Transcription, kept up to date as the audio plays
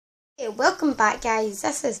Hey, welcome back guys,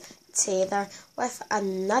 this is Taylor with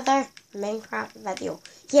another Minecraft video.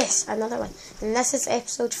 Yes, another one. And this is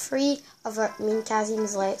episode 3 of me and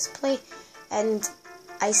Qasim's Let's Play. And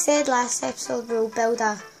I said last episode we'll build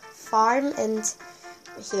a farm, and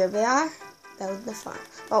here we are, building the farm.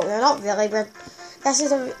 Well, we're not really, this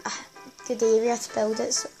is a good area to build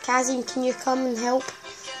it. So, Qasim, can you come and help?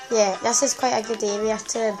 Yeah, this is quite a good area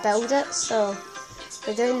to build it, so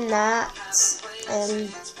we're doing that.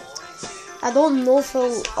 I don't know if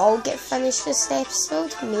we'll all get finished this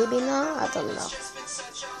episode. Maybe not. I don't know.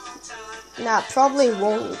 Nah, probably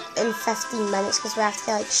won't in 15 minutes because we have to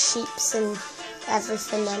get like sheeps and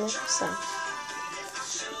everything in it. So.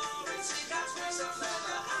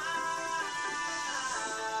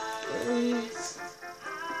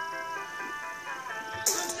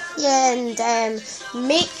 Yeah, and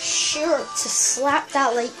make sure to slap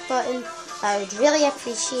that like button. I would really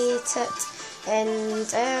appreciate it. And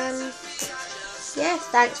yeah,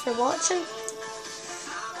 thanks for watching.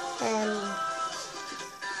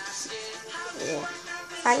 Yeah,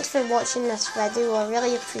 thanks for watching this video. I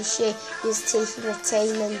really appreciate you taking the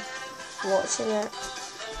time and watching it.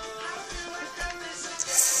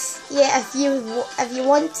 Yeah, if you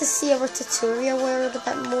want to see our tutorial world a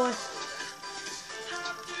bit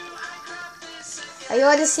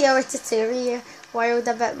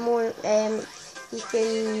more, you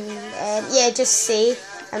can yeah, just say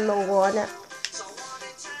and we'll go on it.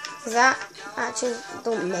 Cause that actually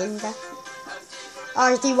don't mind it.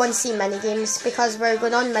 Or do you want to see minigames? Because we're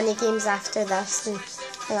going on minigames after this and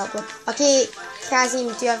I upload. Okay,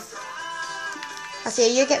 Qasim, do you have?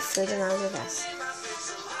 Okay, you get food and I'll do this.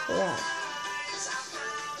 Yeah.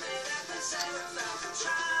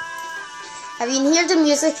 If you can hear the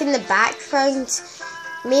music in the background,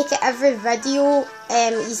 make it every video.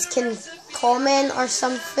 You can comment or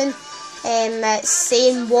something,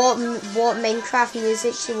 saying what Minecraft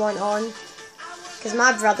music you want on. Because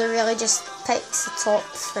my brother really just picks the top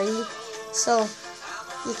 3, so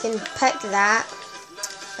you can pick that.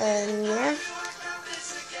 And yeah.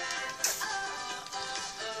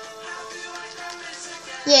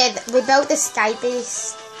 Yeah, we built the sky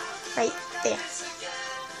base right there.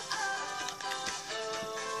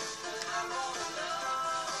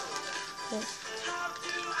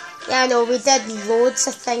 Yeah, I know, we did loads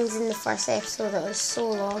of things in the first episode. It was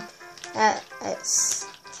so long that it's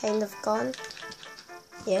kind of gone.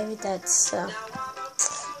 Yeah, we did, so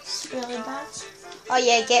it's really bad. Oh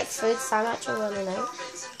yeah, get food, so I'm actually running out.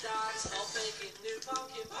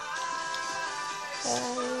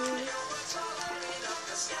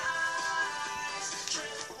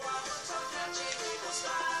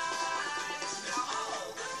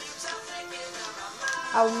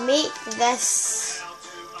 I'll make this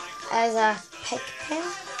as a pig pen.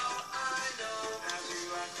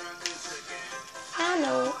 I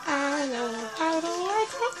know, I don't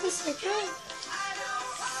like this again.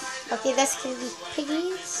 Okay, this can be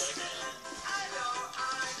piggies.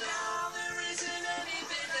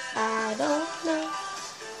 I don't know.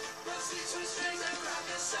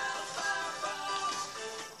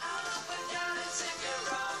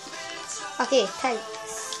 Okay, pigs.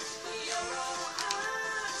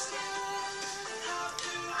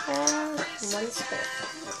 One spot.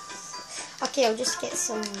 Okay, I'll just get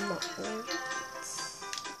some mutton.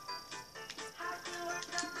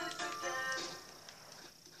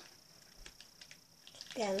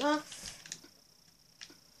 Get enough.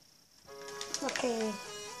 Okay.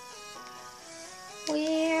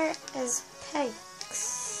 Where is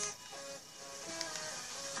pigs?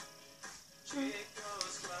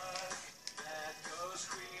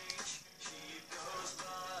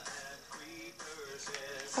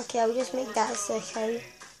 Okay, I'll just make that as a cow.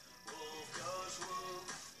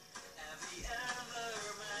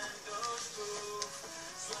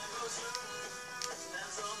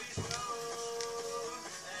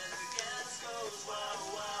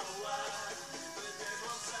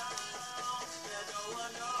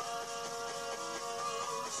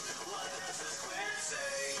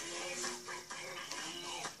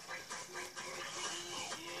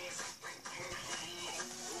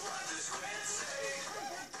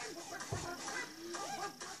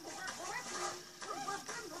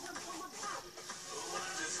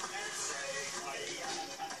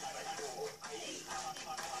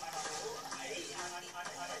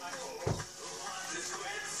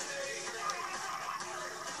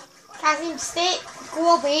 Qasim, stay,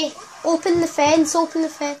 go away. Open the fence, open the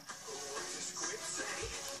fence.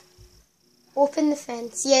 Open the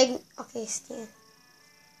fence. Yeah, okay, stay.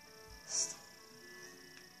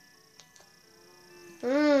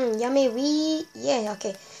 Yummy wee. Yeah,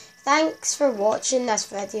 okay. thanks for watching this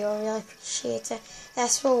video. I really appreciate it.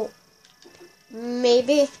 This will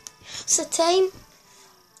maybe... What's the time?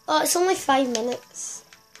 Oh, it's only 5 minutes.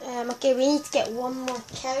 Okay, we need to get one more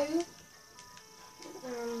cow.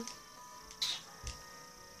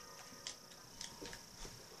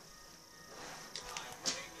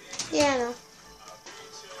 Yeah, I know.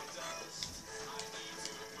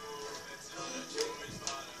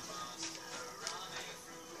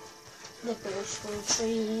 The bushel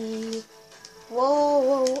tree. Whoa,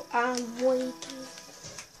 whoa, I'm waiting.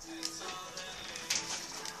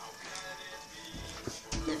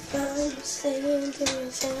 The birds singing to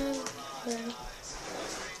the sound.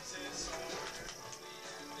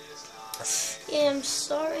 Yeah, I'm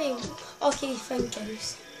sorry. Okay, thank you.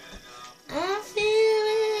 I feel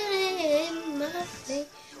it in my face.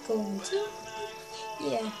 Going to.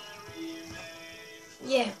 Yeah.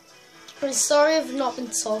 Yeah. I'm sorry I've not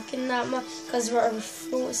been talking that much because our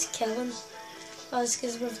throat is killing us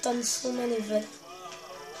because we've done so many videos.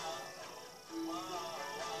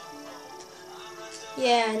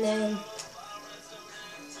 Yeah, and then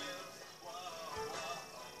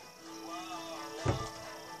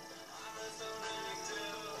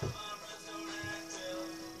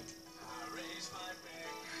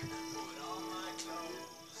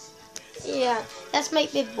yeah, this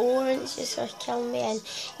might be boring, it's just sort of killing me. And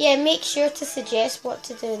yeah, make sure to suggest what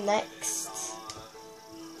to do next.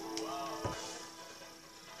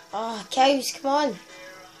 Oh, cows, come on.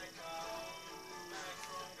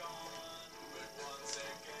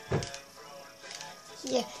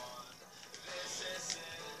 Yeah.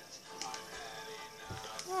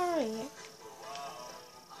 Alright.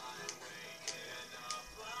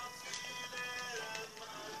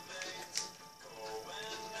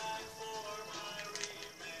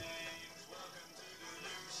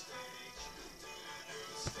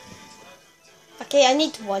 Okay, I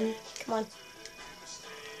need one. Come on.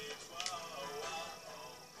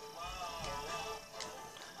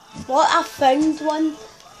 What? I found one.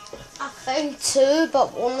 I found two,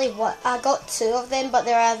 but only what I got two of them, but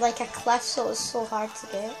they're at like a cliff, so it's so hard to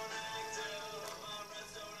get.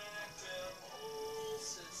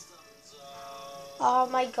 Oh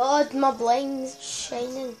my god, my blind's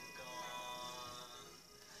shining.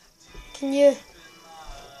 Can you?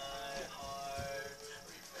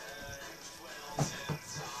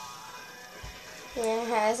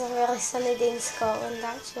 Yeah, it is a really sunny day in Scotland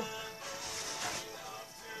actually.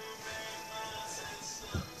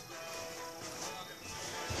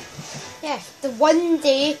 Yeah, the one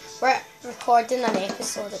day we're recording an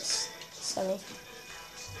episode, it's sunny.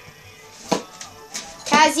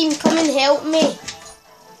 Qasim, come and help me.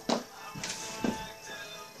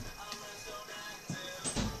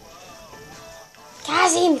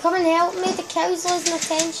 Qasim, come and help me. The cow's losing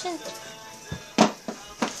attention.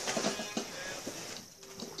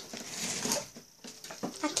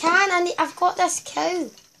 I can't. I've got this cow.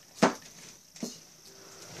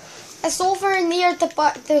 It's over near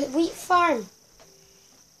the wheat farm.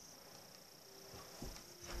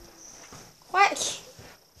 Quick.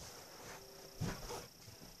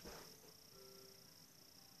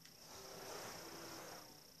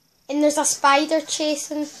 And there's a spider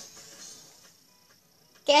chasing.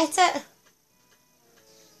 Get it?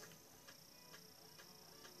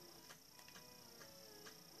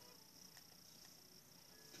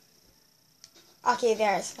 Okay,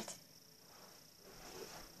 there's it.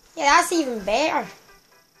 Yeah, that's even better.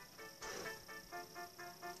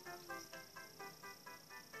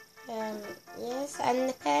 Yes, and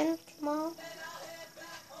the pen, come on.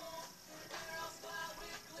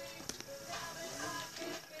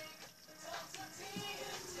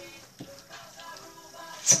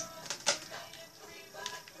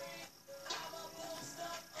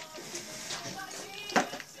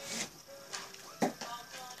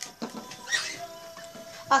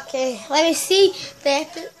 Okay, let me see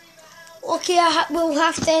okay, we'll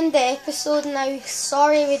have to end the episode now.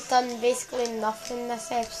 Sorry we've done basically nothing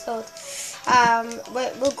this episode.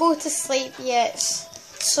 We'll go to sleep. Yeah, it's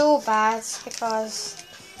so bad because,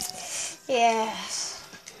 yes.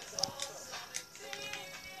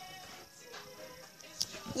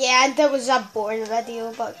 Yeah, and it was a boring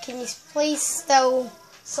video, but can you please still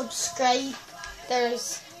subscribe?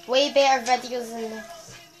 There's way better videos than this.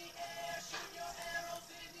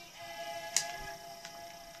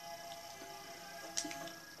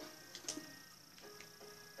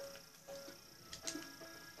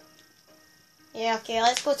 Yeah, okay,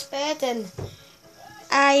 let's go to bed and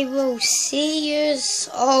I will see yous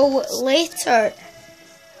all later.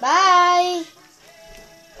 Bye.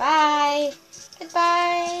 Bye.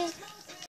 Goodbye.